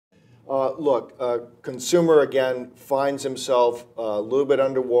Look, consumer, again, finds himself a little bit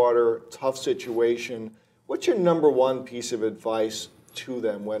underwater, tough situation. What's your number one piece of advice to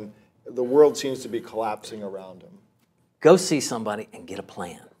them when the world seems to be collapsing around them? Go see somebody and get a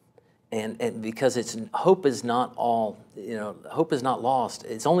plan. And because hope is not all, hope is not lost.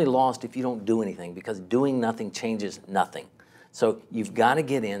 It's only lost if you don't do anything, because doing nothing changes nothing. So you've got to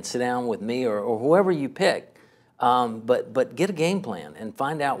get in, sit down with me or whoever you pick, but get a game plan and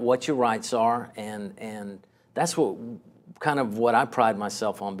find out what your rights are, and that's what I pride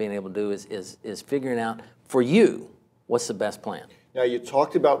myself on being able to do is figuring out for you what's the best plan. Now, you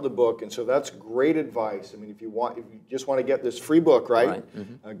talked about the book, and so that's great advice. I mean, if you just want to get this free book, right?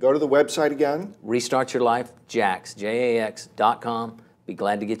 Go to the website again. Restart Your Life, Jax, JAX.com. Be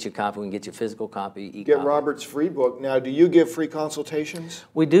glad to get you a copy. We can get you a physical copy, e-copy. Get Robert's free book. Now, do you give free consultations?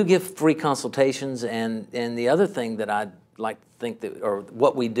 We do give free consultations, and the other thing that I'd like to think or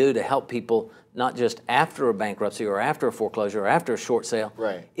what we do to help people, not just after a bankruptcy or after a foreclosure or after a short sale,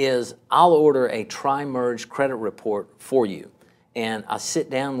 is I'll order a tri-merge credit report for you. And I sit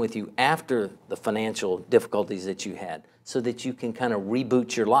down with you after the financial difficulties that you had so that you can kind of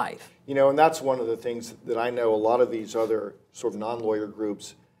reboot your life. You know, and that's one of the things that I know a lot of these other sort of non-lawyer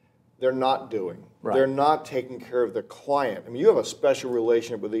groups, they're not doing. They're not taking care of the client. I mean, you have a special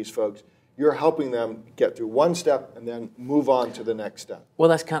relationship with these folks. You're helping them get through one step and then move on to the next step. Well,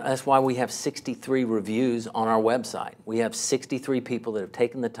 that's why we have 63 reviews on our website. We have 63 people that have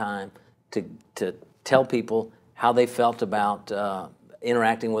taken the time to tell people how they felt about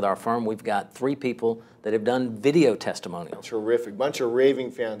interacting with our firm. We've got 3 people that have done video testimonials. Terrific. Bunch of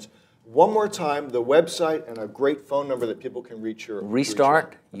raving fans. One more time, the website and a great phone number that people can reach your...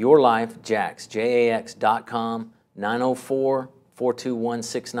 Restart Your Life, Jax, JAX.com,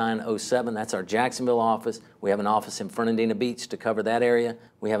 904-421-6907. That's our Jacksonville office. We have an office in Fernandina Beach to cover that area.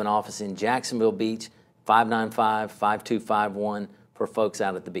 We have an office in Jacksonville Beach, 595-5251. for folks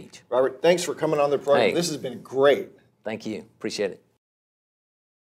out at the beach. Robert, thanks for coming on the program. Hey, this has been great. Thank you. Appreciate it.